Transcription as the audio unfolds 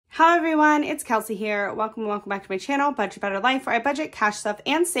Hello everyone, it's Kelsey here. Welcome back to my channel, Budget Better Life, where I budget, cash stuff,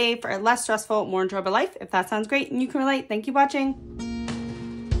 and save for a less stressful, more enjoyable life. If that sounds great and you can relate, thank you for watching.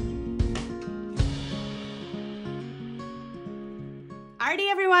 Alrighty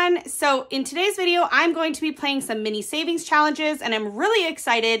everyone, so in today's video, I'm going to be playing some mini savings challenges and I'm really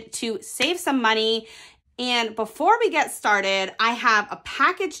excited to save some money. And before we get started, I have a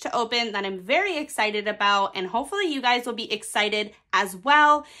package to open that I'm very excited about, and hopefully you guys will be excited as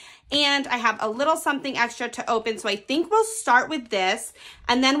well. And I have a little something extra to open, so I think we'll start with this,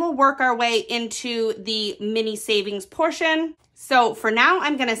 and then we'll work our way into the mini savings portion. So for now,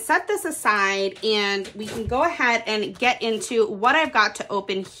 I'm gonna set this aside, and we can go ahead and get into what I've got to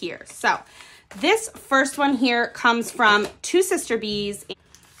open here. So this first one here comes from Two Sister Bees.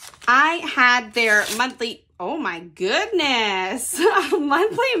 I had their monthly, oh my goodness,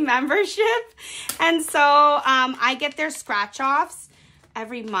 monthly membership. And so I get their scratch offs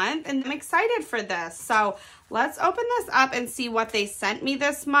every month and I'm excited for this. So let's open this up and see what they sent me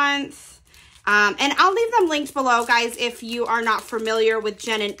this month. And I'll leave them linked below, guys, if you are not familiar with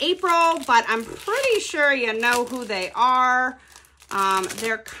Jen and April, but I'm pretty sure you know who they are.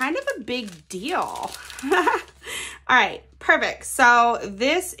 They're kind of a big deal. All right, perfect. So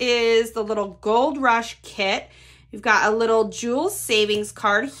this is the little Gold Rush kit. You've got a little Jewel savings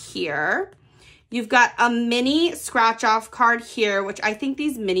card here. You've got a mini scratch off card here, which I think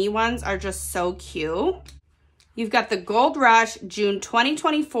these mini ones are just so cute. You've got the Gold Rush June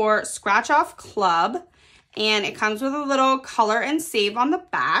 2024 scratch off club, and it comes with a little color and save on the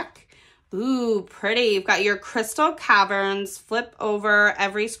back. Ooh, pretty. You've got your Crystal Caverns, flip over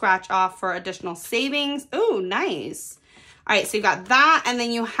every scratch off for additional savings. Ooh, nice. All right, so you've got that, and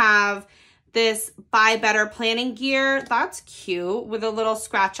then you have this Buy Better planning gear. That's cute, with a little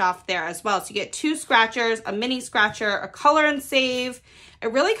scratch off there as well. So you get two scratchers, a mini scratcher, a color and save.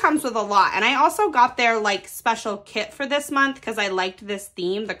 It really comes with a lot. And I also got their like special kit for this month because I liked this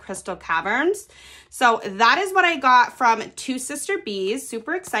theme, the Crystal Caverns. So that is what I got from Two Sister Bees.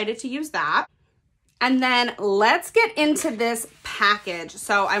 Super excited to use that. And then let's get into this package.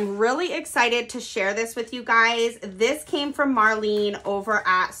 So I'm really excited to share this with you guys. This came from Marlene over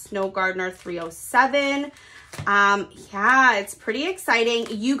at Snow Gardener 307. Yeah, it's pretty exciting.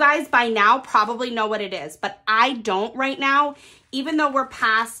 You guys by now probably know what it is, but I don't right now, even though we're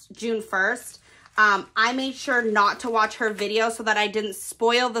past June 1st. I made sure not to watch her video so that I didn't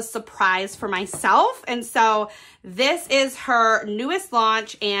spoil the surprise for myself. And so this is her newest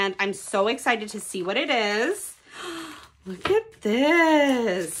launch and I'm so excited to see what it is. Look at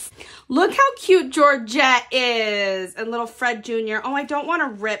this. Look how cute Georgette is and little Fred Jr. Oh, I don't want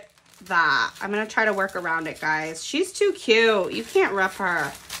to rip that. I'm going to try to work around it, guys. She's too cute. You can't rip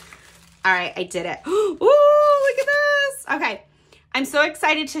her. All right, I did it. Ooh, look at this. Okay. I'm so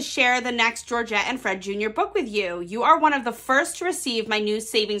excited to share the next Georgette and Fred Jr. book with you. You are one of the first to receive my new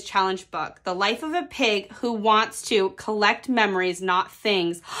Savings Challenge book, The Life of a Pig Who Wants to Collect Memories, Not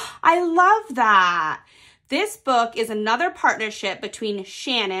Things. I love that. This book is another partnership between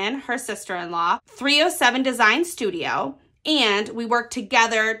Shannon, her sister-in-law, 307 Design Studio, and we work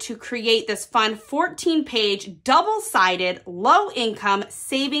together to create this fun 14-page, double-sided, low-income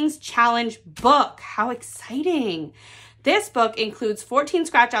savings challenge book. How exciting. This book includes 14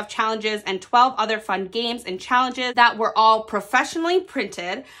 scratch-off challenges and 12 other fun games and challenges that were all professionally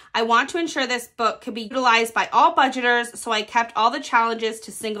printed. I want to ensure this book could be utilized by all budgeters, so I kept all the challenges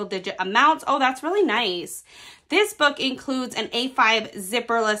to single-digit amounts. Oh, that's really nice. This book includes an A5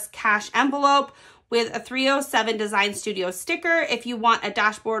 zipperless cash envelope with a 307 Design Studio sticker. If you want a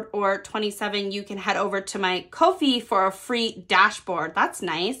dashboard or 27, you can head over to my Ko-fi for a free dashboard. That's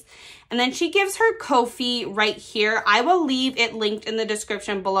nice. And then she gives her Ko-fi right here. I will leave it linked in the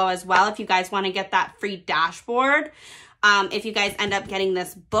description below as well if you guys want to get that free dashboard. If you guys end up getting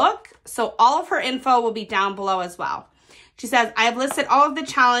this book. So all of her info will be down below as well. She says, I have listed all of the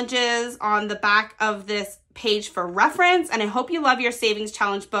challenges on the back of this page for reference, and I hope you love your savings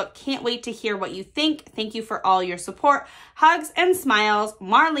challenge book. Can't wait to hear what you think. Thank you for all your support. Hugs and smiles,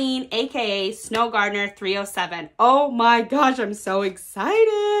 Marlene, aka Snow Gardener 307. Oh my gosh, I'm so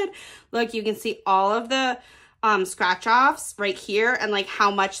excited. Look, you can see all of the scratch offs right here and like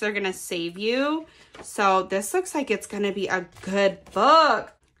how much they're gonna save you. So this looks like it's gonna be a good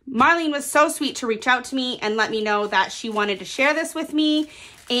book. Marlene was so sweet to reach out to me and let me know that she wanted to share this with me.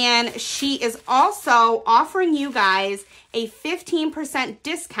 And she is also offering you guys a 15%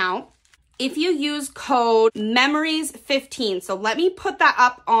 discount if you use code MEMORIES15. So let me put that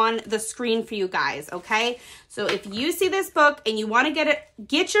up on the screen for you guys, okay? So if you see this book and you want to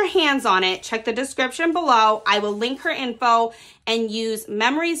get your hands on it, check the description below. I will link her info and use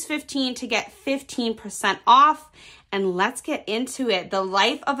MEMORIES15 to get 15% off. And let's get into it. The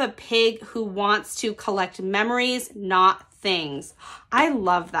life of a pig who wants to collect memories, not things. I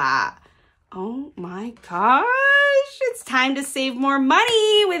love that. Oh my gosh, it's time to save more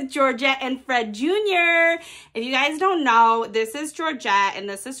money with Georgette and Fred Jr. If you guys don't know, this is Georgette and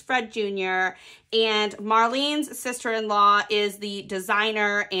this is Fred Jr. And Marlene's sister-in-law is the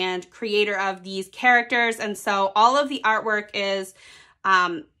designer and creator of these characters. And so all of the artwork is,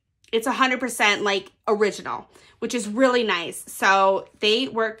 it's 100% like original, which is really nice. So they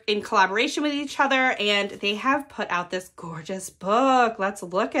work in collaboration with each other and they have put out this gorgeous book. Let's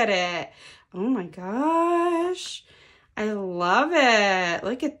look at it. Oh my gosh. I love it.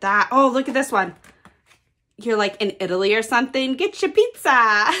 Look at that. Oh, look at this one. You're like in Italy or something. Get your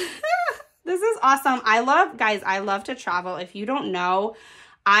pizza. This is awesome. Guys, I love to travel. If you don't know,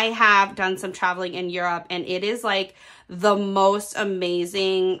 I have done some traveling in Europe and it is like the most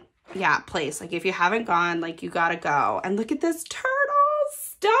amazing place. Like if you haven't gone, like you gotta go. And look at this turtle.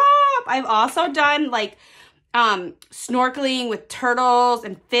 Stop. I've also done like snorkeling with turtles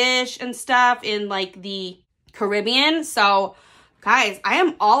and fish and stuff in like the Caribbean. So guys, I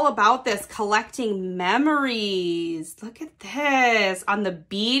am all about this, collecting memories. Look at this on the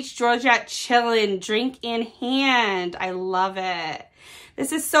beach, Georgette chilling, drink in hand. I love it.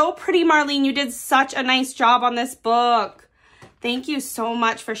 This is so pretty, Marlene. You did such a nice job on this book. Thank you so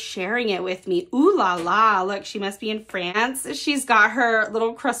much for sharing it with me. Ooh la la. Look, she must be in France. She's got her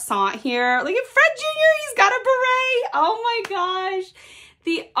little croissant here. Look at Fred Jr. He's got a beret. Oh my gosh.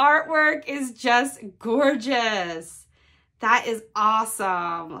 The artwork is just gorgeous. That is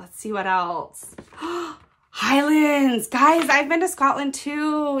awesome. Let's see what else. Highlands. Guys, I've been to Scotland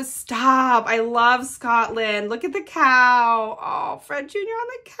too. Stop. I love Scotland. Look at the cow. Oh, Fred Jr. on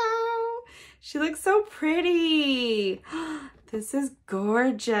the cow. She looks so pretty. This is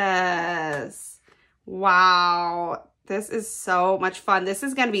gorgeous. Wow. This is so much fun. This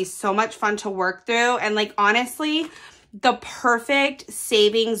is going to be so much fun to work through. And like, honestly, the perfect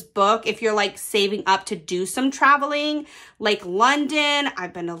savings book if you're like saving up to do some traveling, like London.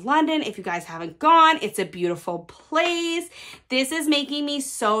 I've been to London. If you guys haven't gone, it's a beautiful place. This is making me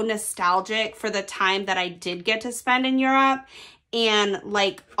so nostalgic for the time that I did get to spend in Europe and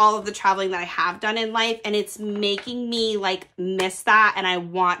like all of the traveling that I have done in life. And it's making me like miss that. And I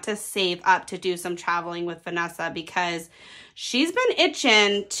want to save up to do some traveling with Vanessa because she's been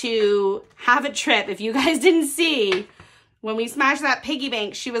itching to have a trip. If you guys didn't see, when we smashed that piggy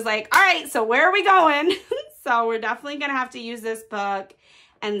bank, she was like, all right, so where are we going? So we're definitely going to have to use this book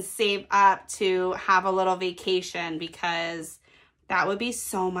and save up to have a little vacation because that would be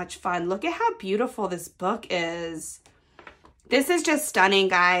so much fun. Look at how beautiful this book is. This is just stunning,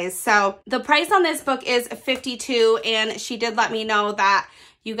 guys. So the price on this book is $52, and she did let me know that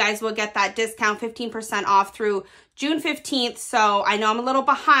you guys will get that discount 15% off through June 15th. So I know I'm a little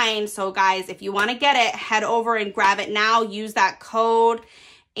behind. So guys, if you want to get it, head over and grab it now. Use that code.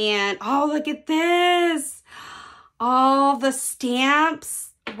 And oh, look at this. All the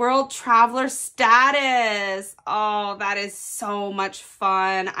stamps, World Traveler status. Oh, that is so much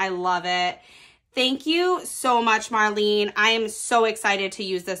fun. I love it. Thank you so much, Marlene. I am so excited to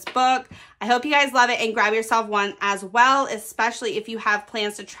use this book. I hope you guys love it and grab yourself one as well, especially if you have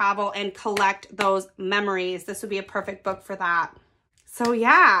plans to travel and collect those memories. This would be a perfect book for that. So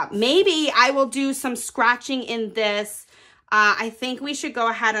yeah, maybe I will do some scratching in this. I think we should go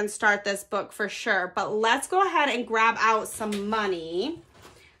ahead and start this book for sure, but let's go ahead and grab out some money.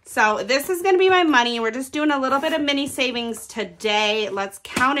 So this is going to be my money. We're just doing a little bit of mini savings today. Let's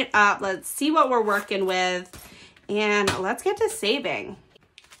count it up. Let's see what we're working with. And let's get to saving.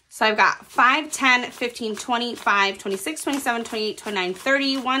 So I've got 5, 10, 15, 25, 26, 27, 28, 29,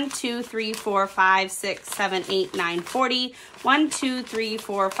 30, 1, 2, 3, 4, 5, 6, 7, 8, 9, 40, 1, 2, 3,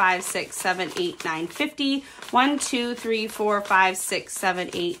 4, 5, 6, 7, 8, 9, 50, 1, 2, 3, 4, 5, 6, 7,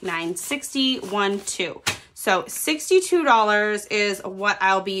 8, 9, 60, 1, 2. So $62 is what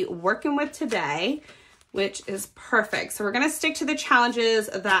I'll be working with today, which is perfect. So we're going to stick to the challenges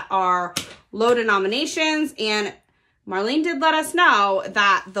that are low denominations, and Marlene did let us know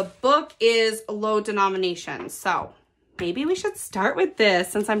that the book is low denomination. So maybe we should start with this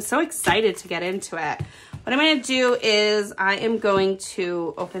since I'm so excited to get into it. What I'm going to do is I am going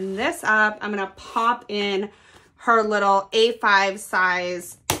to open this up. I'm going to pop in her little A5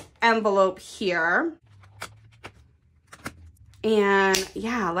 size envelope here. And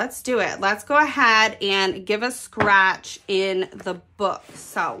yeah, let's do it. Let's go ahead and give a scratch in the book.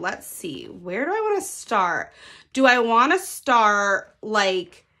 So let's see, where do I want to start? Do I want to start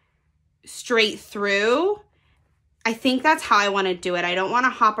like straight through? I think that's how I want to do it. I don't want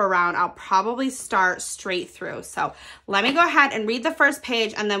to hop around. I'll probably start straight through. So let me go ahead and read the first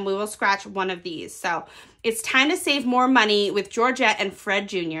page, and then we will scratch one of these. So it's time to save more money with Georgette and Fred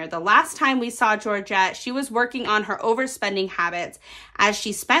Jr. The last time we saw Georgette, she was working on her overspending habits. As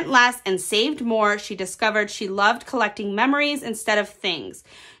she spent less and saved more, she discovered she loved collecting memories instead of things.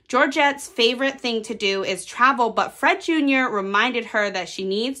 Georgette's favorite thing to do is travel, but Fred Jr. reminded her that she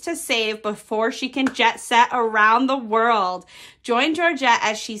needs to save before she can jet set around the world. Join Georgette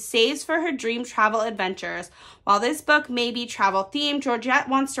as she saves for her dream travel adventures. While this book may be travel themed, Georgette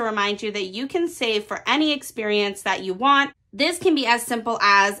wants to remind you that you can save for any experience that you want. This can be as simple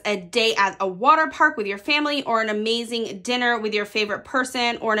as a day at a water park with your family, or an amazing dinner with your favorite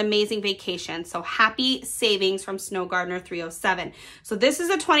person, or an amazing vacation. So happy savings from Snow Gardener 307. So this is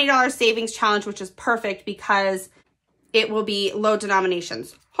a $20 savings challenge, which is perfect because it will be low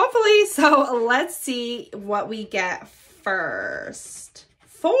denominations, hopefully. So let's see what we get first.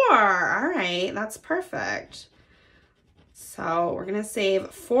 4, all right, that's perfect. So we're gonna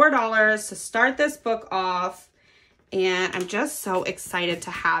save $4 to start this book off. And I'm just so excited to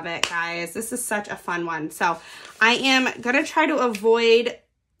have it, guys. This is such a fun one. So I am going to try to avoid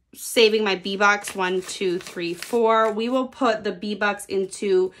saving my B-Bucks 1, 2, 3, 4. We will put the B-Bucks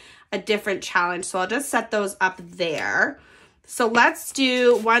into a different challenge. So I'll just set those up there. So let's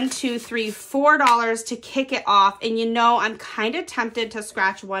do $1, $2, $3, $4 to kick it off. And you know, I'm kind of tempted to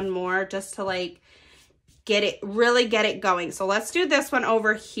scratch one more just to like really get it going. So let's do this one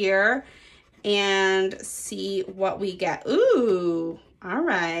over here and see what we get. Ooh, all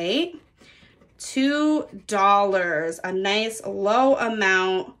right. $2, a nice low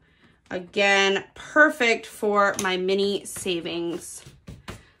amount. Again, perfect for my mini savings.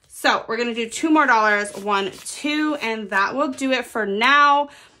 So we're gonna do $2 more, 1, 2, and that will do it for now.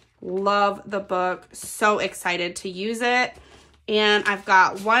 Love the book, so excited to use it. And I've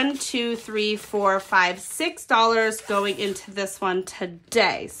got $1, $2, $3, $4, $5, $6 going into this one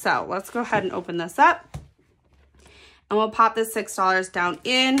today. So let's go ahead and open this up. And we'll pop this $6 down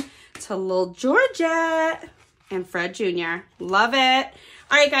in to little Georgette and Fred Jr. Love it.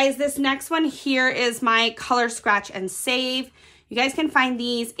 All right, guys, this next one here is my color scratch and save. You guys can find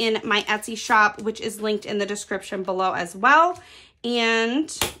these in my Etsy shop, which is linked in the description below as well.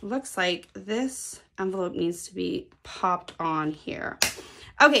 And looks like this envelope needs to be popped on here.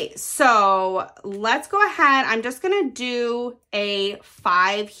 Okay, so let's go ahead. I'm just gonna do a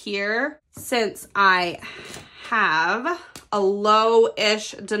 5 here since I have a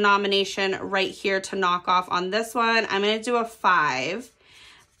low-ish denomination right here to knock off on this one. I'm gonna do a 5,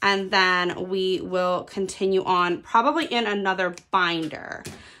 and then we will continue on probably in another binder.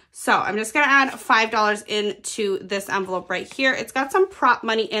 So I'm just gonna add $5 into this envelope right here. It's got some prop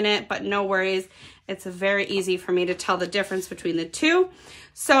money in it, but no worries. It's very easy for me to tell the difference between the two.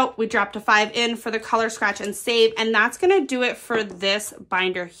 So we dropped a 5 in for the color scratch and save, and that's gonna do it for this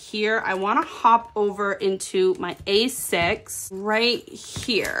binder here. I wanna hop over into my A6 right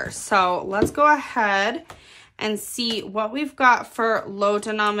here. So let's go ahead and see what we've got for low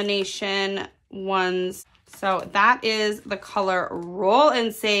denomination ones. So that is the color roll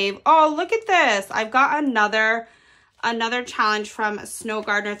and save. Oh, look at this. I've got another challenge from Snow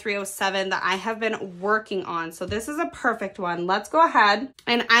Gardener 307 that I have been working on. So this is a perfect one. Let's go ahead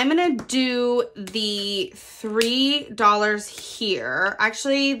and I'm gonna do the $3 here.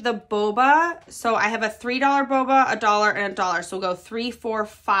 Actually, the boba. So I have a $3 boba, $1, and $1. So we'll go 3, 4,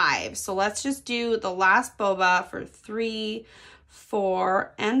 5. So let's just do the last boba for $3,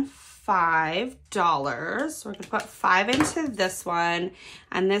 4, and $5. So we're gonna put 5 into this one,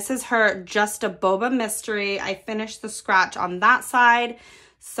 and this is her Just a Boba Mystery. I finished the scratch on that side,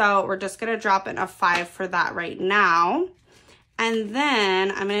 so we're just gonna drop in a 5 for that right now. And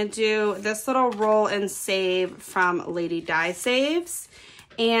then I'm gonna do this little roll and save from Lady Die Saves.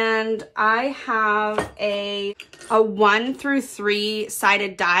 And I have a 1 through 3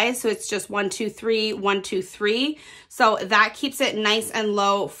 sided die. So it's just 1, 2, 3, 1, 2, 3. So that keeps it nice and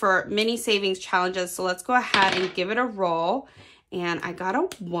low for mini savings challenges. So let's go ahead and give it a roll. And I got a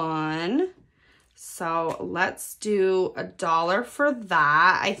 1. So let's do $1 for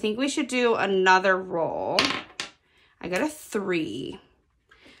that. I think we should do another roll. I got a 3.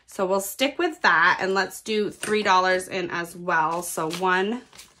 So we'll stick with that, and let's do $3 in as well. So 1,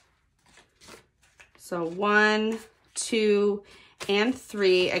 2, and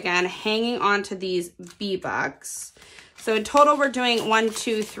 3. Again, hanging on to these B-Bucks. So in total, we're doing 1,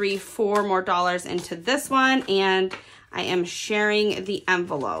 2, 3, 4 more dollars into this one, and I am sharing the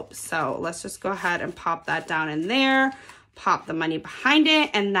envelope. So let's just go ahead and pop that down in there, pop the money behind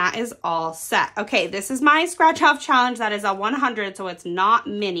it, and that is all set. Okay, this is my scratch off challenge. That is a 100, so it's not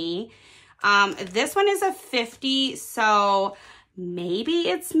mini. This one is a 50, so maybe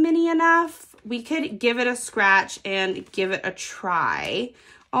it's mini enough. We could give it a scratch and give it a try.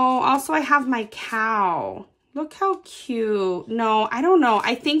 Oh, also I have my cow. Look how cute. No, I don't know.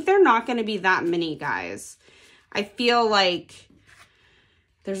 I think they're not going to be that many, guys. I feel like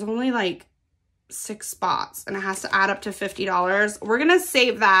there's only like 6 spots and it has to add up to $50. We're going to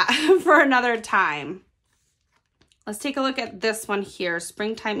save that for another time. Let's take a look at this one here.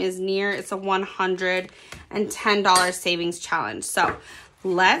 Springtime is near. It's a $110 savings challenge. So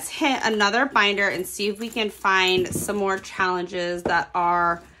let's hit another binder and see if we can find some more challenges that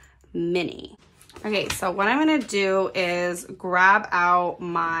are mini. Okay, so what I'm gonna do is grab out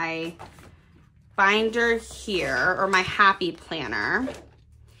my binder here, or my happy planner.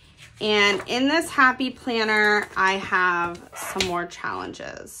 And in this happy planner, I have some more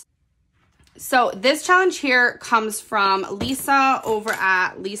challenges. So this challenge here comes from Lisa over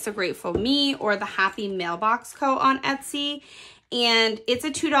at Lisa Grateful Me, or the Happy Mailbox Co. on Etsy. And it's a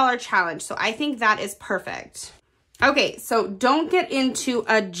 $2 challenge, so I think that is perfect. Okay, so don't get into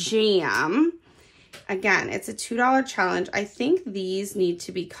a jam. Again, it's a $2 challenge. I think these need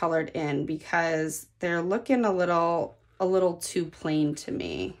to be colored in because they're looking a little too plain to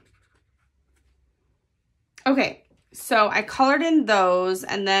me. Okay, so I colored in those,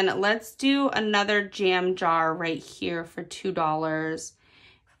 and then let's do another jam jar right here for $2.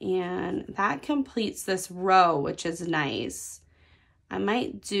 And that completes this row, which is nice. I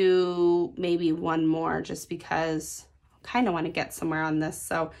might do maybe one more just because I kind of want to get somewhere on this.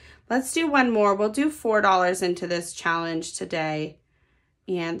 So let's do one more. We'll do $4 into this challenge today.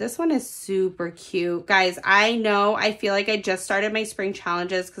 And this one is super cute. Guys, I know I feel like I just started my spring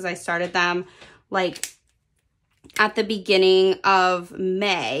challenges because I started them like at the beginning of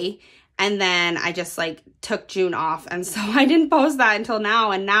May. And then I just like took June off. And so I didn't post that until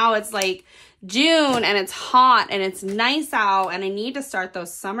now. And now it's like June and it's hot and it's nice out. And I need to start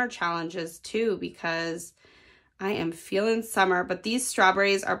those summer challenges too because I am feeling summer. But these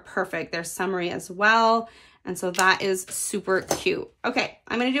strawberries are perfect. They're summery as well. And so that is super cute. Okay,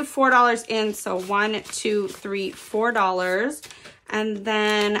 I'm going to do $4 in. So $1, $2, $3, $4. And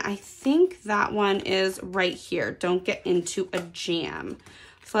then I think that one is right here. Don't get into a jam.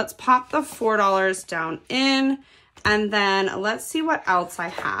 So let's pop the $4 down in. And then let's see what else I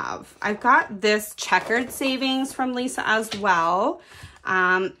have. I've got this checkered savings from Lisa as well.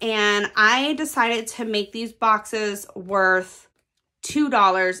 And I decided to make these boxes worth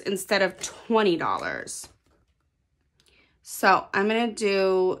 $2 instead of $20. So I'm going to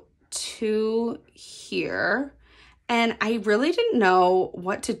do 2 here. And I really didn't know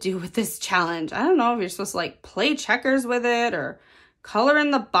what to do with this challenge. I don't know if you're supposed to like play checkers with it or color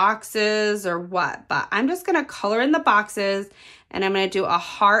in the boxes or what, but I'm just going to color in the boxes and I'm going to do a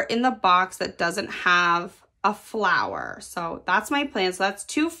heart in the box that doesn't have a flower. So that's my plan. So that's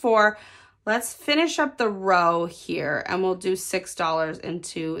 2, 4. Let's finish up the row here and we'll do $6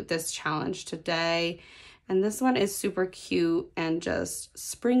 into this challenge today. And this one is super cute and just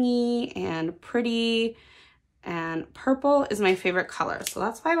springy and pretty. And purple is my favorite color. So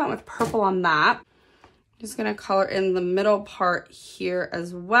that's why I went with purple on that. Just gonna color in the middle part here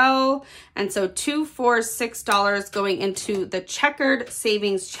as well. And so $2, $4, $6 going into the checkered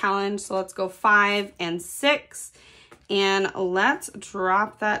savings challenge. So let's go 5 and 6. And let's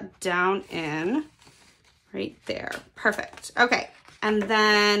drop that down in right there. Perfect. Okay. And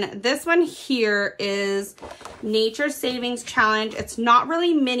then this one here is Nature Savings Challenge. It's not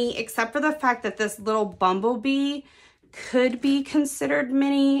really mini except for the fact that this little bumblebee could be considered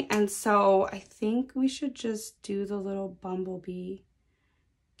mini. And so I think we should just do the little bumblebee.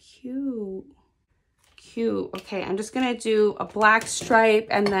 Cute. Cute. Okay, I'm just going to do a black stripe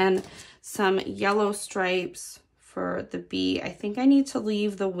and then some yellow stripes for the bee. I think I need to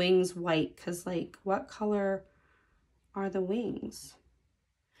leave the wings white because like what color are the wings?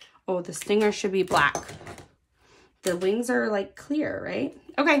 Oh, the stinger should be black. The wings are like clear, right?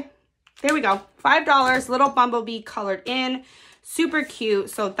 Okay, there we go. $5, little bumblebee colored in. Super cute.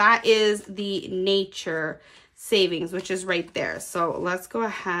 So that is the Nature Savings, which is right there. So let's go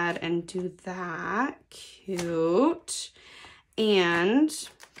ahead and do that. Cute. And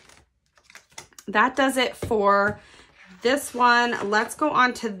that does it for this one. Let's go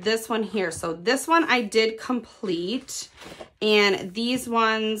on to this one here. So this one I did complete and these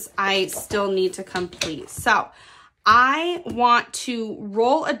ones I still need to complete. So I want to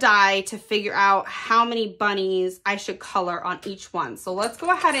roll a die to figure out how many bunnies I should color on each one. So let's go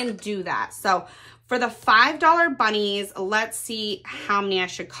ahead and do that. So for the $5 bunnies, let's see how many I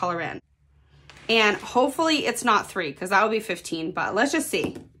should color in. And hopefully it's not 3 because that would be 15, but let's just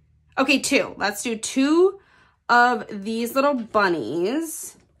see. Okay, 2. Let's do 2 of these little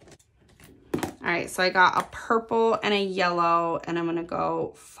bunnies. All right, so I got a purple and a yellow, and I'm gonna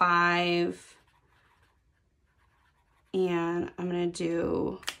go 5. And I'm gonna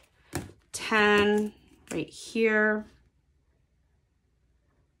do 10 right here.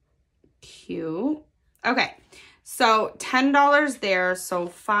 Cute. Okay, so $10 there. So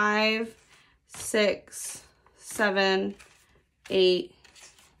 5, 6, 7, 8,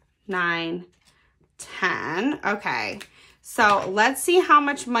 9, 10. Okay, so let's see how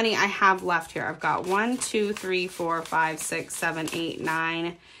much money I have left here. I've got 1, 2, 3, 4, 5, 6, 7, 8,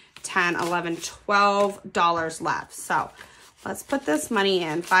 9, 10, 11, $12 left. So let's put this money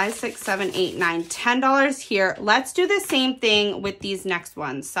in. 5, 6, 7, 8, 9, $10 here. Let's do the same thing with these next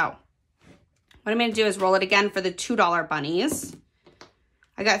ones. So what I'm going to do is roll it again for the $2 bunnies.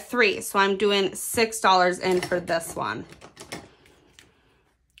 I got 3, so I'm doing $6 in for this one.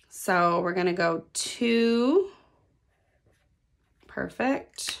 So we're going to go 2.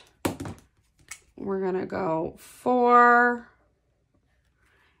 Perfect. We're going to go 4.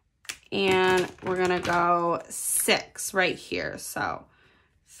 And we're going to go 6 right here. So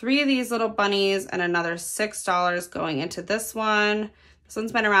 3 of these little bunnies and another $6 going into this one. This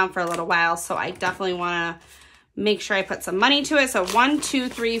one's been around for a little while, so I definitely want to make sure I put some money to it. So 1, 2,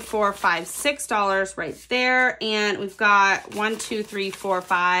 3, 4, 5, $6 right there. And we've got 1, 2, 3, 4,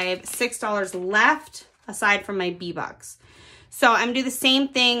 5, $6 left aside from my B-Bucks. So I'm gonna do the same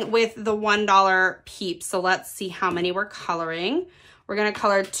thing with the $1 peeps. So let's see how many we're coloring. We're gonna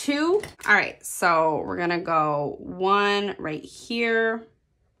color 2. All right, so we're gonna go 1 right here.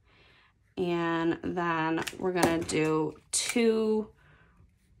 And then we're gonna do 2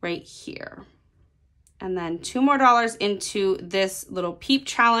 right here. And then $2 more into this little peep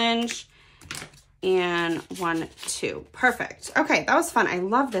challenge. And 1, 2, perfect. Okay, that was fun. I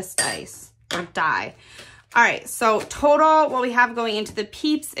love this dice or die. All right, so total, what we have going into the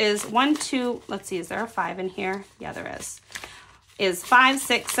peeps is 1, 2, let's see, is there a 5 in here? Yeah, there is 5,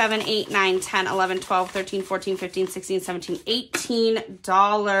 6, 7, 8, 9, 10, 11, 12, 13, 14, 15, 16, 17,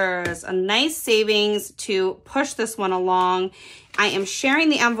 $18. A nice savings to push this one along. I am sharing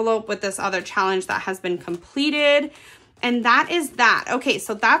the envelope with this other challenge that has been completed. And that is that. Okay,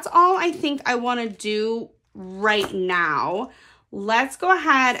 so that's all I think I want to do right now. Let's go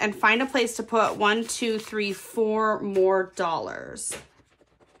ahead and find a place to put 1, 2, 3, 4 more dollars.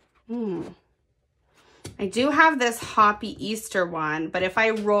 I do have this Hoppy Easter one, but if I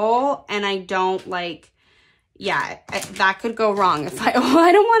roll and I don't like, yeah, that could go wrong. If I don't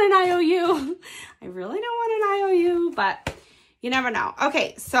want an IOU. I really don't want an IOU, but you never know.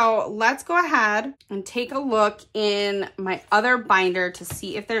 Okay, so let's go ahead and take a look in my other binder to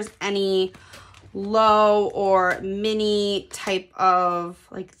see if there's any low or mini type of,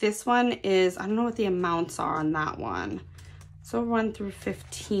 like this one is, I don't know what the amounts are on that one. So 1 through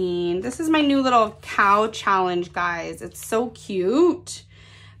 15. This is my new little cow challenge, guys. It's so cute.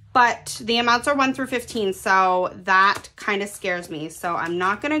 But the amounts are 1 through 15, so that kind of scares me. So I'm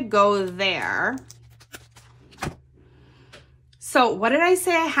not going to go there. So what did I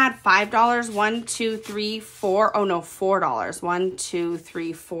say I had? $5, 1, 2, 3, 4. Oh no, $4. 1, 2,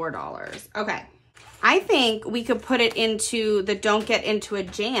 3, $4. Okay. I think we could put it into the Don't Get Into a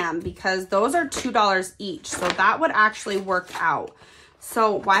Jam because those are $2 each. So that would actually work out.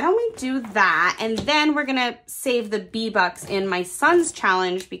 So why don't we do that? And then we're going to save the B-Bucks in my son's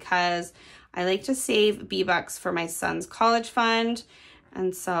challenge because I like to save B-Bucks for my son's college fund.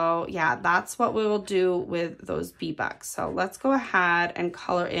 And so, yeah, that's what we will do with those B-Bucks. So let's go ahead and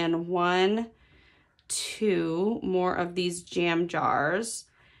color in 1, 2 more of these jam jars.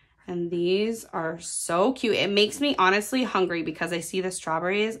 And these are so cute. It makes me honestly hungry because I see the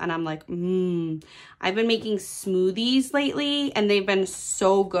strawberries and I'm like, I've been making smoothies lately and they've been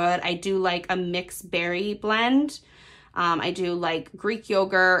so good. I do like a mixed berry blend. I do like Greek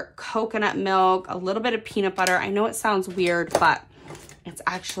yogurt, coconut milk, a little bit of peanut butter. I know it sounds weird, but it's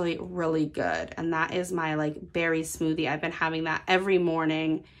actually really good. And that is my like berry smoothie. I've been having that every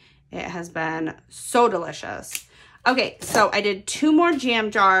morning. It has been so delicious. Okay, so I did 2 more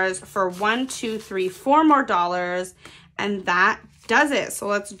jam jars for 1, 2, 3, 4 more dollars, and that does it. So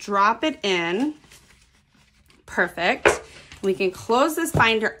let's drop it in. Perfect. We can close this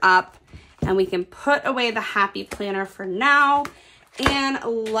binder up and we can put away the Happy Planner for now. And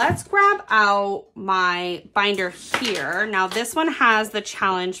let's grab out my binder here. Now this one has the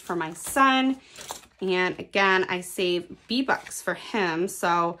challenge for my son. And again, I save B-Bucks for him.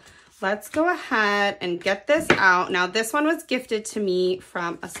 So let's go ahead and get this out. Now this one was gifted to me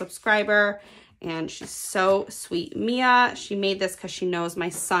from a subscriber and she's so sweet. Mia, she made this because she knows my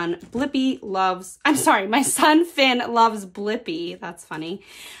son my son Finn loves Blippi. That's funny.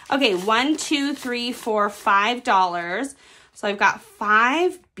 Okay, $1, $2, $3, $4, $5. So I've got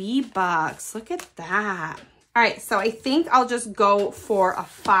 5 B-Bucks. Look at that. All right, so I think I'll just go for a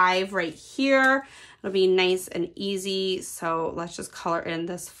 5 right here. It'll be nice and easy. So let's just color in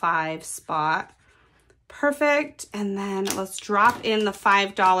this 5 spot. Perfect. And then let's drop in the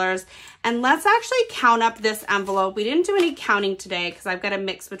 $5 and let's actually count up this envelope. We didn't do any counting today because I've got a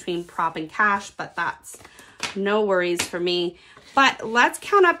mix between prop and cash, but that's no worries for me. But let's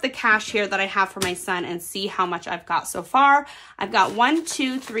count up the cash here that I have for my son and see how much I've got so far. I've got 1,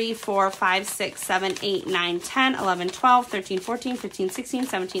 2, 3, 4, 5, 6, 7, 8, 9, 10, 11, 12, 13, 14, 15, 16,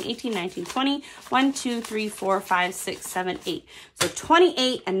 17, 18, 19, 20. 1, 2, 3, 4, 5, 6, 7, 8. So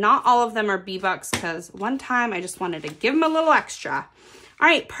 28, and not all of them are B-Bucks because one time I just wanted to give them a little extra. All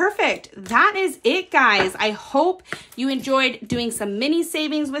right, perfect. That is it, guys. I hope you enjoyed doing some mini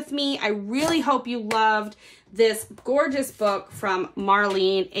savings with me. I really hope you loved this gorgeous book from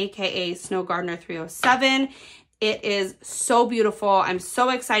Marlene, aka Snow Gardener 307. It is so beautiful. I'm so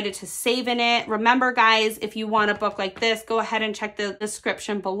excited to save in it. Remember, guys, if you want a book like this, go ahead and check the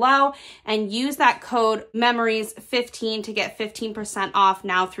description below and use that code MEMORIES15 to get 15% off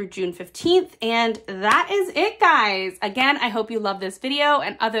now through June 15th. And that is it, guys. Again, I hope you love this video.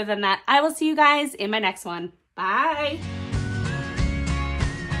 And other than that, I will see you guys in my next one. Bye.